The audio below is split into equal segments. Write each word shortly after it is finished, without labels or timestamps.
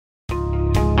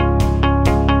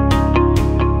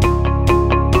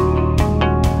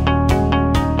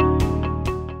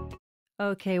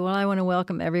Okay, well, I want to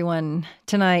welcome everyone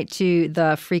tonight to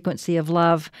the Frequency of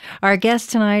Love. Our guest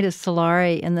tonight is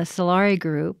Solari and the Solari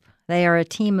Group. They are a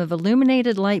team of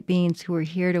illuminated light beings who are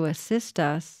here to assist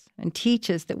us and teach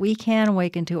us that we can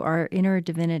awaken to our inner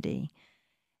divinity.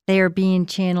 They are being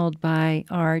channeled by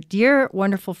our dear,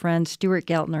 wonderful friend, Stuart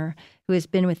Geltner, who has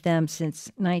been with them since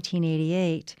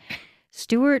 1988.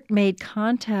 Stuart made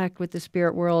contact with the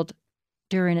spirit world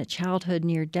during a childhood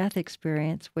near-death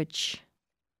experience, which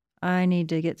I need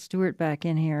to get Stuart back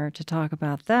in here to talk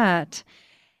about that.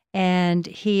 And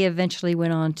he eventually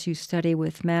went on to study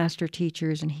with master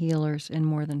teachers and healers in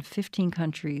more than 15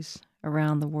 countries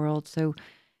around the world. So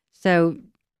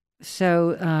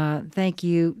thank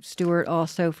you, Stuart,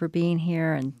 also for being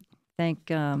here, and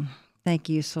thank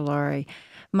you, Solari.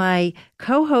 My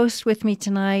co-host with me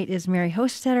tonight is Mary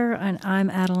Hostetter, and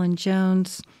I'm Adeline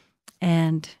Jones.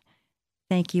 And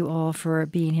thank you all for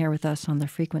being here with us on the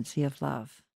Frequency of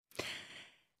Love.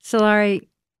 Solari,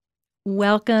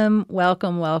 welcome,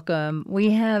 welcome, welcome. We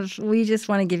just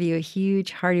want to give you a huge,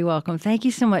 hearty welcome. Thank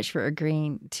you so much for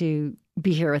agreeing to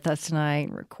be here with us tonight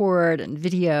and record and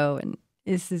video. And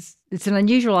it's an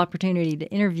unusual opportunity to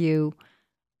interview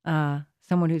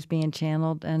someone who's being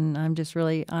channeled, and I'm just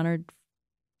really honored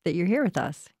that you're here with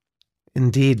us.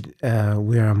 Indeed,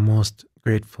 we are most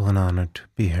grateful and honored to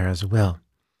be here as well.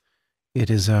 It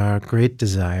is our great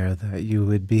desire that you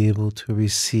would be able to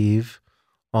receive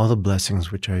all the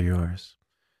blessings which are yours.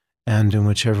 And in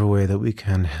whichever way that we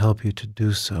can help you to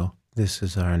do so, this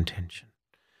is our intention.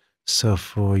 So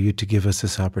for you to give us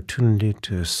this opportunity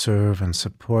to serve and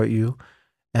support you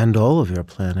and all of your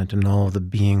planet and all of the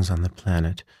beings on the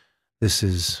planet, this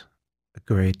is a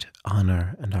great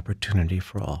honor and opportunity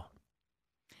for all.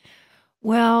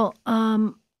 Well,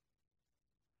 I'm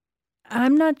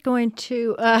not going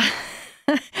to...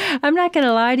 I'm not going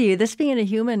to lie to you. This being a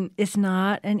human is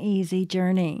not an easy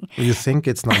journey. You think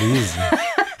it's not easy?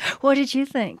 What did you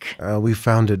think? We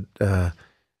found it,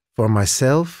 for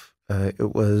myself,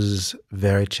 it was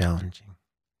very challenging.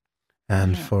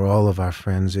 And for all of our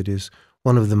friends, it is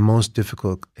one of the most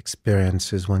difficult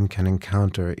experiences one can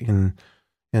encounter in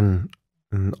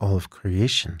all of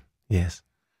creation. Yes,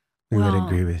 we would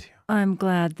agree with you. I'm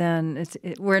glad then.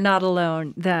 We're not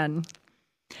alone then.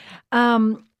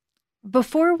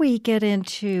 Before we get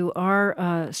into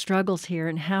our struggles here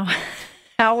and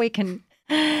how we can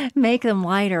make them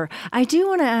lighter, I do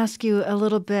want to ask you a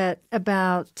little bit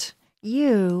about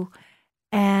you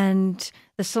and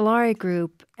the Solari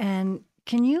Group. And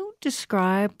can you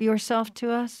describe yourself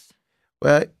to us?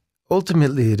 Well,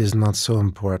 ultimately, it is not so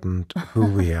important who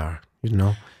we are, you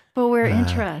know. But we're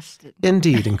interested.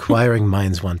 Indeed, inquiring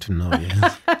minds want to know,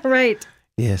 yes. Right.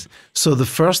 Yes. So the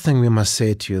first thing we must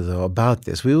say to you, though, about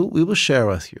this, we will share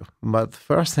with you. But the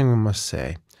first thing we must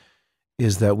say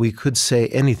is that we could say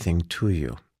anything to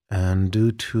you. And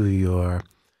due to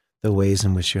the ways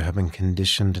in which you have been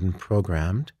conditioned and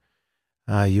programmed,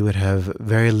 you would have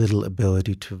very little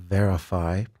ability to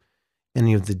verify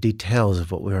any of the details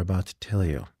of what we're about to tell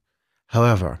you.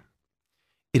 However,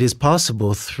 it is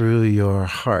possible through your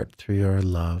heart, through your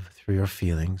love, through your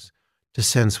feelings, to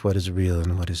sense what is real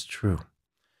and what is true.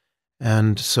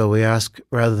 And so we ask,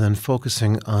 rather than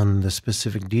focusing on the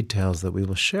specific details that we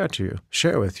will share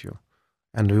with you,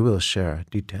 and we will share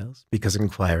details because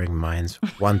inquiring minds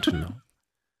want to know.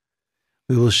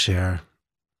 We will share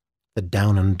the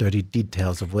down and dirty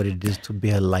details of what it is to be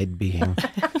a light being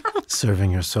serving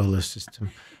your solar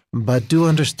system. But do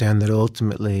understand that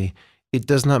ultimately it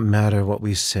does not matter what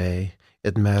we say.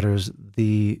 It matters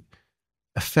the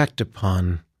effect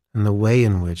upon and the way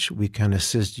in which we can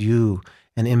assist you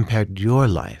and impact your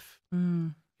life.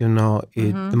 You know,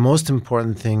 the most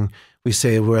important thing we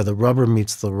say, where the rubber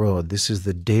meets the road, this is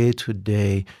the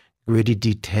day-to-day gritty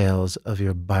details of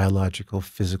your biological,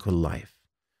 physical life.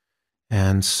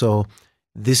 And so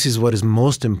this is what is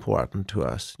most important to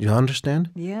us. You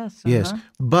understand? Yes. Yes.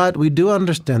 But we do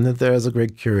understand that there is a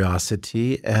great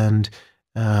curiosity, and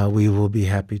we will be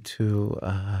happy to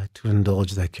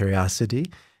indulge that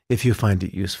curiosity if you find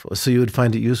it useful. So you would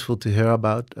find it useful to hear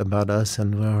about us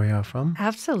and where we are from?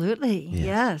 Absolutely.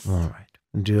 Yes. All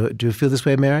right. Do you feel this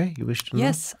way, Mary? You wish to know?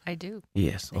 Yes, I do.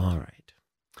 Yes. All right.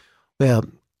 Well,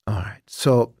 all right.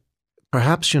 So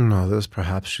perhaps you know this,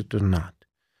 perhaps you do not.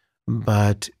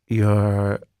 But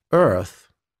your Earth,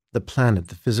 the planet,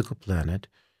 the physical planet,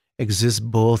 exists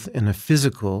both in a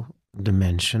physical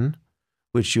dimension,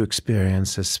 which you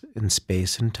experience as in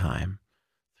space and time,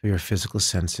 through your physical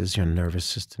senses, your nervous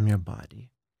system, your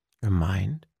body, your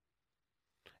mind,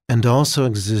 and also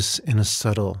exists in a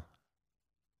subtle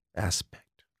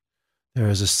aspect. There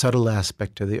is a subtle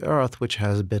aspect of the earth which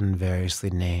has been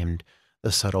variously named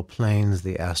the subtle planes,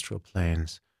 the astral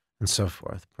planes, and so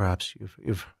forth. Perhaps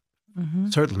you've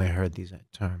certainly heard these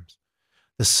terms.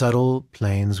 The subtle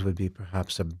planes would be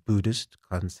perhaps a Buddhist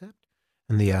concept,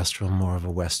 and the astral more of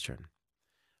a Western.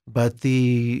 But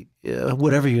the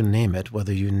whatever you name it,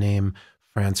 whether you name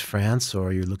France,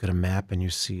 or you look at a map and you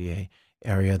see a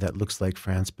area that looks like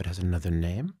France but has another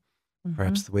name,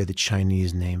 perhaps the way the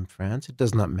Chinese name France, it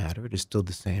does not matter. It is still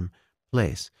the same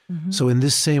place. So in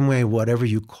this same way, whatever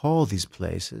you call these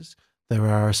places, there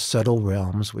are subtle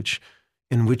realms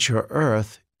in which your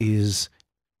earth is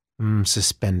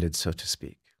suspended, so to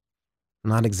speak.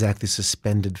 Not exactly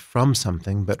suspended from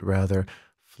something, but rather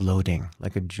floating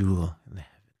like a jewel in the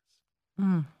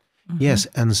heavens. Yes,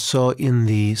 and so in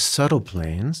the subtle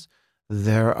planes,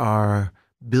 there are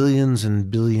billions and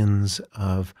billions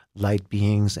of light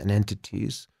beings and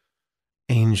entities,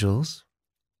 angels,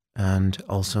 and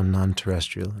also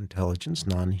non-terrestrial intelligence,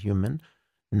 non-human,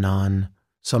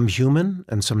 some human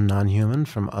and some non-human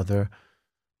from other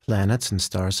planets and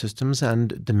star systems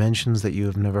and dimensions that you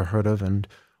have never heard of and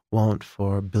won't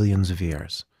for billions of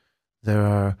years. There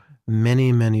are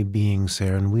many, many beings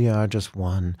there, and we are just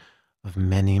one of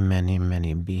many, many,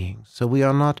 many beings. So we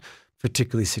are not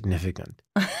particularly significant.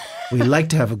 We like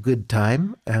to have a good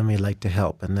time, and we like to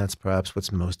help, and that's perhaps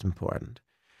what's most important.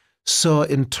 So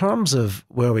in terms of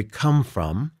where we come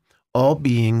from, all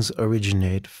beings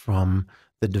originate from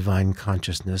the divine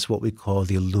consciousness, what we call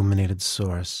the illuminated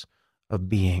source of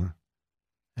being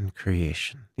and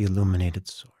creation, the illuminated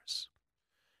source.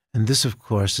 And this, of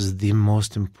course, is the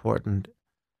most important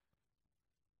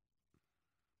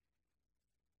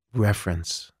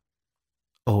reference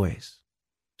always,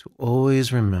 to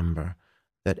always remember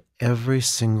that every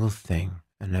single thing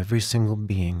and every single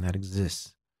being that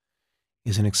exists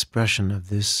is an expression of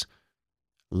this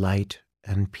light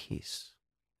and peace.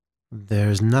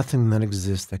 There's nothing that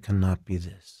exists that cannot be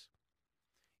this.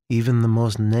 Even the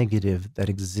most negative that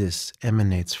exists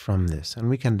emanates from this. And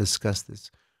we can discuss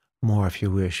this more if you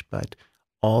wish, but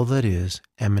all that is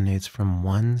emanates from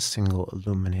one single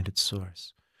illuminated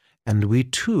source. And we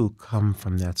too come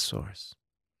from that source.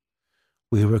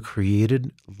 We were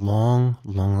created long,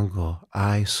 long ago.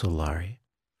 I, Solari,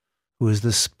 who is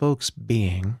the spokes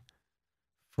being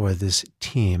for this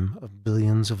team of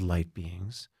billions of light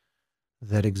beings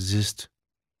that exist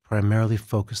primarily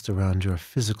focused around your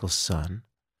physical sun,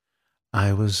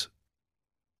 I was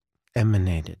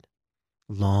emanated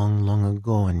long, long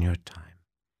ago in your time.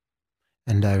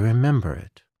 And I remember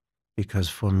it because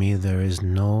for me there is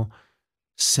no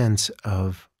sense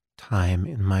of time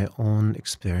in my own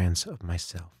experience of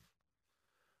myself.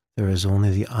 There is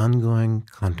only the ongoing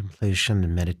contemplation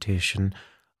and meditation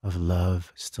of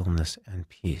love, stillness, and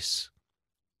peace.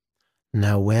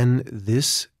 Now, when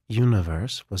this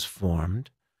universe was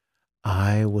formed,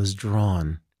 I was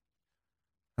drawn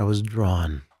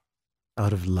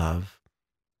out of love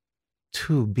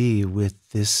to be with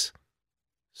this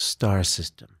star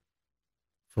system,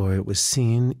 for it was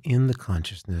seen in the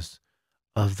consciousness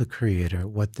of the Creator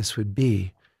what this would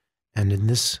be, and in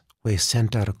this way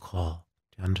sent out a call.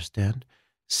 Do you understand?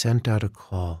 Sent out a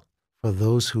call for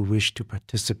those who wish to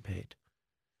participate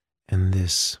in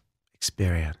this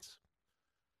experience.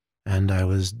 And I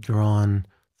was drawn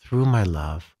through my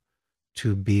love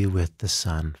to be with the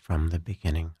sun from the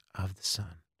beginning of the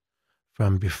sun,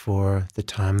 from before the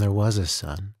time there was a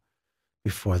sun,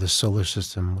 before the solar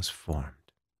system was formed.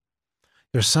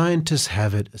 Your scientists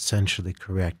have it essentially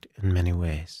correct in many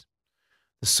ways.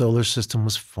 The solar system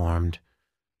was formed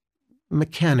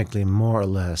mechanically, more or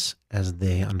less, as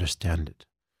they understand it.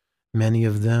 Many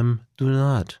of them do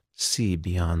not see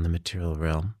beyond the material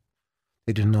realm.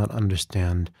 They do not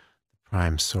understand the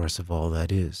prime source of all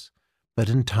that is. But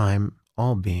in time,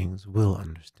 all beings will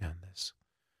understand this,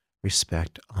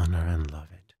 respect, honor, and love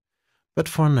it. But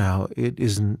for now, it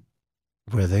isn't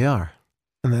where they are,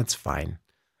 and that's fine.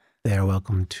 They are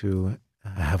welcome to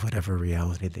have whatever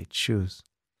reality they choose.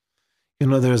 You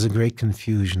know, there is a great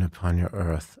confusion upon your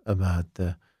earth about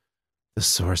the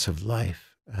source of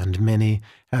life, and many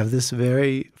have this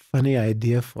very funny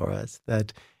idea for us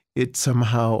that it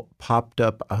somehow popped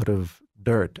up out of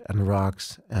dirt and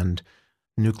rocks and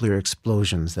nuclear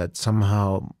explosions, that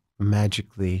somehow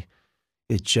magically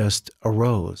it just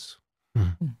arose.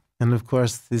 And of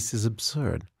course, this is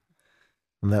absurd.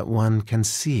 That one can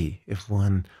see if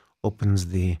one opens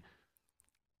the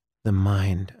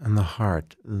mind and the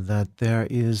heart, that there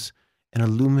is an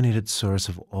illuminated source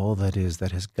of all that is,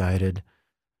 that has guided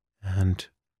and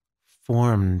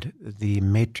formed the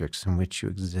matrix in which you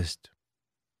exist.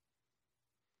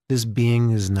 This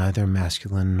being is neither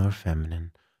masculine nor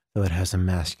feminine, though it has a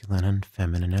masculine and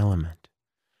feminine element.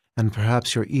 And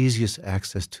perhaps your easiest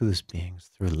access to this being is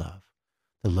through love,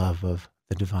 the love of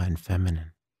the divine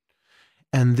feminine.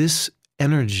 And this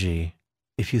energy,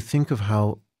 if you think of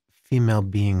how female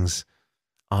beings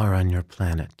are on your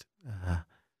planet,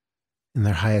 in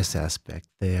their highest aspect,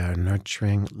 they are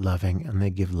nurturing, loving, and they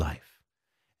give life.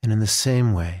 And in the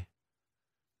same way,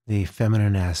 the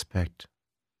feminine aspect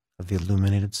of the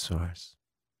illuminated source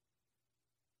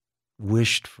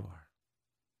wished for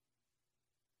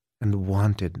and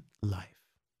wanted life.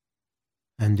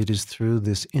 And it is through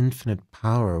this infinite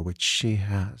power which she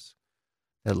has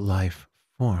that life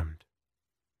formed.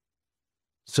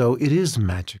 So it is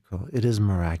magical, it is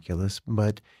miraculous,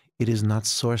 but it is not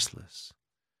sourceless.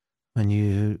 When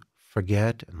you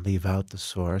forget and leave out the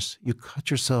source, you cut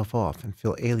yourself off and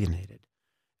feel alienated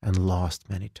and lost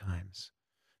many times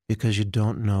because you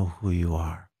don't know who you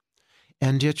are.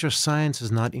 And yet your science is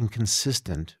not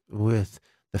inconsistent with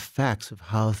the facts of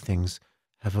how things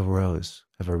have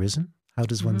arisen. How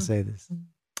does one say this?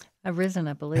 Arisen,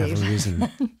 I believe. Have arisen.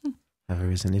 Have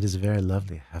arisen. It is very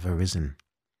lovely. Have arisen.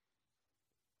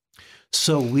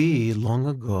 So we, long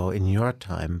ago in your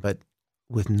time, but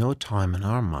with no time in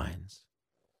our minds,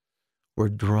 were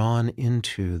drawn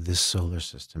into this solar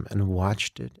system and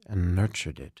watched it and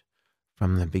nurtured it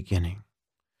from the beginning,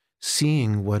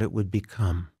 seeing what it would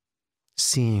become,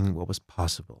 seeing what was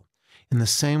possible, in the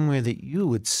same way that you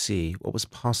would see what was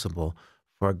possible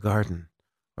for a garden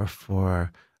or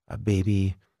for a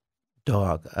baby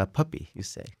dog, a puppy, you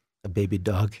say. A baby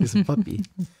dog is a puppy.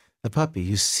 The puppy,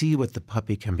 you see what the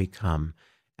puppy can become,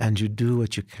 and you do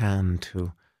what you can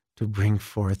to bring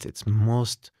forth its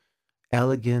most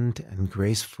elegant and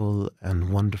graceful and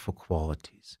wonderful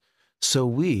qualities. So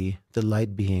we, the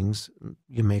light beings,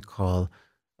 you may call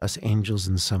us angels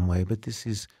in some way, but this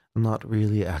is not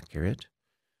really accurate.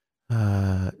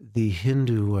 The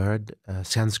Hindu word,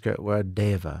 Sanskrit word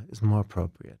deva is more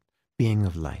appropriate, being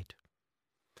of light.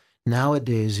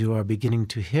 Nowadays, you are beginning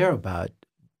to hear about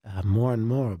more and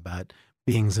more about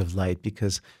beings of light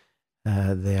because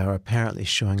they are apparently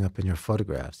showing up in your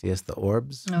photographs. Yes, the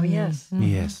orbs. Oh, yes. Mm-hmm.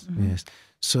 Yes, yes.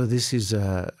 So this is,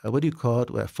 what do you call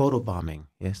it? Photo bombing,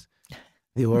 yes?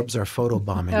 The orbs are photo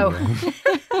bombing you.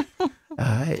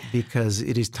 Because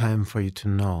it is time for you to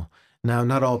know. Now,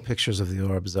 not all pictures of the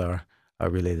orbs are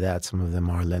really that. Some of them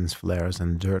are lens flares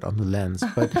and dirt on the lens.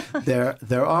 But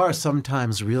there are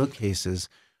sometimes real cases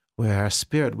where our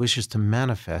spirit wishes to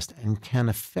manifest and can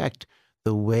affect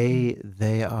the way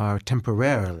they are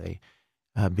temporarily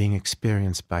being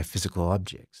experienced by physical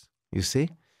objects, you see?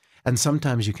 And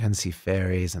sometimes you can see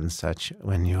fairies and such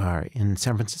when you are in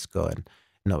San Francisco. And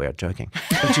no, we are joking.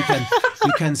 But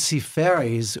you can see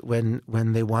fairies when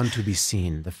they want to be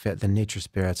seen, the nature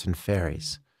spirits and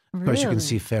fairies. Of course, you can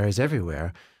see fairies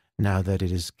everywhere now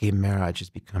that gay marriage is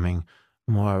becoming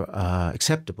more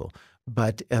acceptable.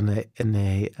 But on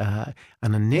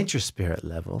a nature spirit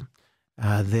level,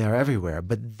 they are everywhere.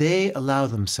 But they allow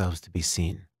themselves to be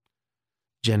seen.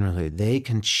 Generally, they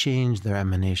can change their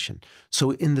emanation.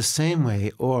 So in the same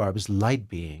way, orbs, light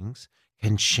beings,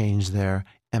 can change their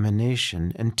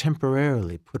emanation and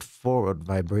temporarily put forward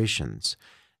vibrations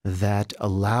that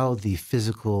allow the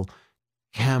physical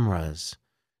cameras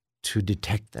to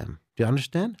detect them. Do you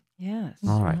understand? Yes.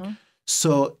 All right.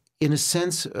 So in a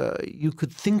sense, you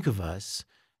could think of us,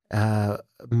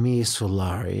 me,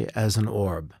 Solari, as an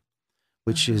orb,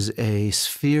 which is a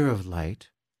sphere of light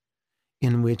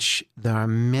in which there are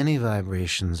many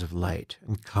vibrations of light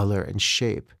and color and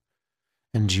shape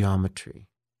and geometry.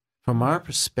 From our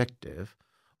perspective,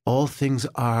 all things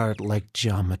are like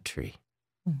geometry.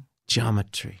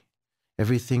 Geometry.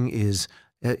 Everything is,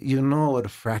 you know what a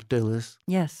fractal is?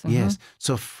 Yes. Yes.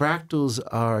 So fractals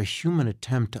are a human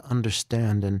attempt to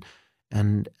understand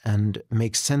and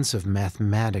make sense of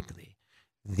mathematically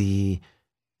the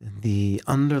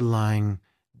underlying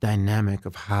dynamic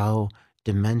of how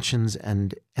dimensions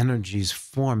and energies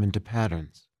form into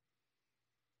patterns.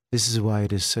 This is why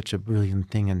it is such a brilliant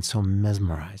thing and so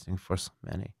mesmerizing for so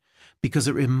many, because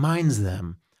it reminds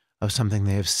them of something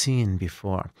they have seen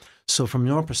before. So from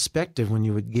your perspective, when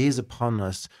you would gaze upon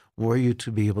us,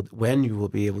 when you will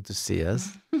be able to see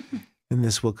us, and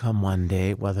this will come one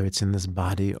day, whether it's in this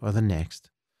body or the next,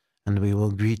 and we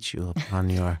will greet you upon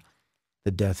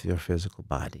the death of your physical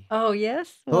body. Oh,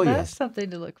 yes? Well, that's something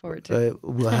to look forward to.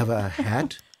 We'll have a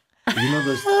hat. You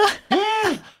know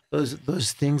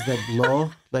those things that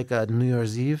blow like a New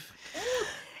Year's Eve?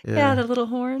 Yeah, the little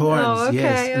horns. Horns, oh, okay,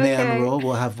 yes. And they okay. unroll.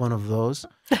 We'll have one of those.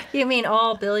 You mean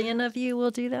all billion of you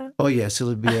will do that? Oh, yes.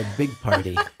 It'll be a big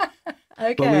party.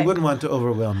 Okay. But we wouldn't want to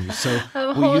overwhelm you. So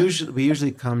we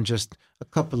usually come just a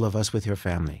couple of us with your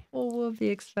family. Well, we'll be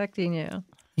expecting you.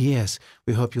 Yes,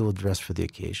 we hope you will dress for the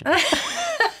occasion.